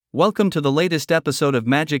Welcome to the latest episode of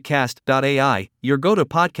MagicCast.ai, your go-to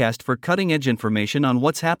podcast for cutting-edge information on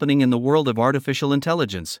what's happening in the world of artificial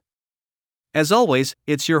intelligence. As always,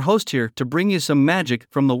 it's your host here to bring you some magic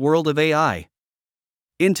from the world of AI.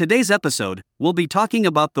 In today's episode, we'll be talking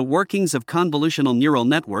about the workings of convolutional neural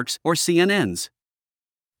networks, or CNNs.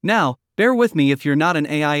 Now, bear with me if you're not an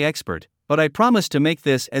AI expert, but I promise to make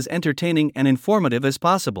this as entertaining and informative as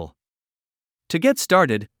possible. To get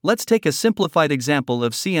started, let's take a simplified example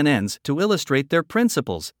of CNNs to illustrate their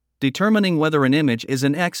principles, determining whether an image is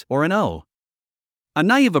an X or an O. A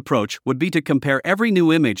naive approach would be to compare every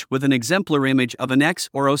new image with an exemplar image of an X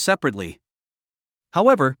or O separately.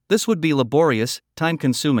 However, this would be laborious,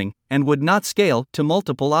 time-consuming, and would not scale to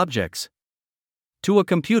multiple objects. To a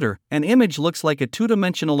computer, an image looks like a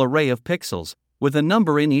two-dimensional array of pixels, with a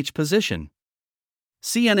number in each position.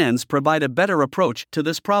 CNNs provide a better approach to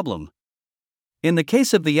this problem. In the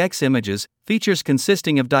case of the X images, features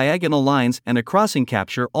consisting of diagonal lines and a crossing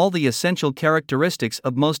capture all the essential characteristics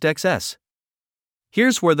of most XS.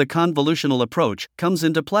 Here's where the convolutional approach comes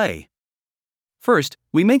into play. First,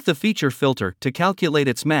 we make the feature filter to calculate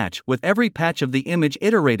its match with every patch of the image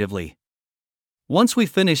iteratively. Once we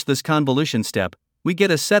finish this convolution step, we get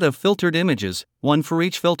a set of filtered images, one for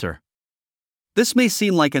each filter. This may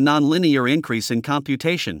seem like a nonlinear increase in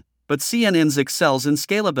computation, but CNNs excels in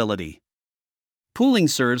scalability. Pooling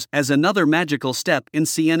serves as another magical step in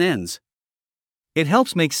CNNs. It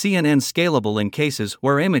helps make CNNs scalable in cases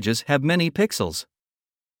where images have many pixels.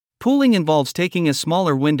 Pooling involves taking a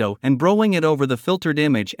smaller window and broing it over the filtered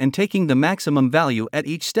image and taking the maximum value at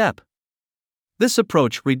each step. This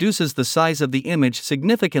approach reduces the size of the image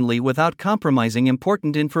significantly without compromising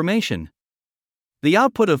important information. The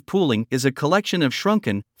output of pooling is a collection of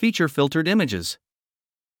shrunken, feature-filtered images.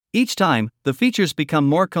 Each time, the features become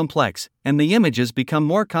more complex, and the images become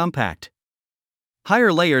more compact.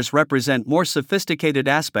 Higher layers represent more sophisticated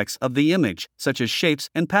aspects of the image, such as shapes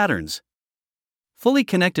and patterns. Fully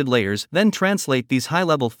connected layers then translate these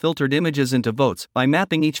high-level filtered images into votes by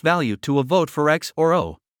mapping each value to a vote for X or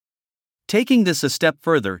O. Taking this a step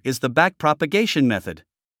further is the backpropagation method.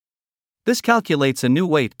 This calculates a new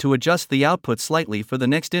weight to adjust the output slightly for the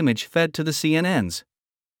next image fed to the CNNs.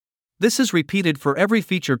 This is repeated for every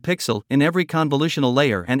feature pixel in every convolutional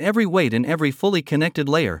layer and every weight in every fully connected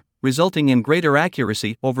layer, resulting in greater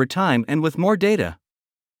accuracy over time and with more data.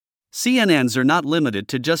 CNNs are not limited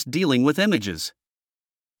to just dealing with images.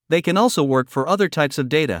 They can also work for other types of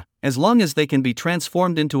data, as long as they can be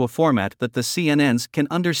transformed into a format that the CNNs can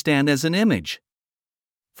understand as an image.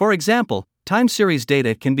 For example, time series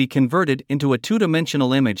data can be converted into a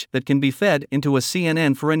two-dimensional image that can be fed into a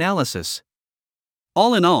CNN for analysis.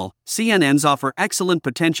 All in all, CNNs offer excellent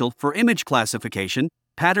potential for image classification,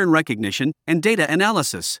 pattern recognition, and data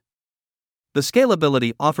analysis. The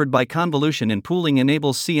scalability offered by convolution and pooling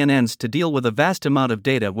enables CNNs to deal with a vast amount of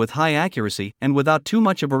data with high accuracy and without too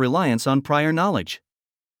much of a reliance on prior knowledge.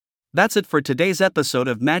 That's it for today's episode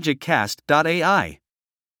of MagicCast.ai.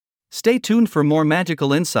 Stay tuned for more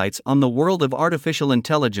magical insights on the world of artificial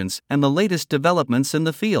intelligence and the latest developments in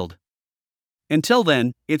the field. Until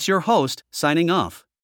then, it's your host, signing off.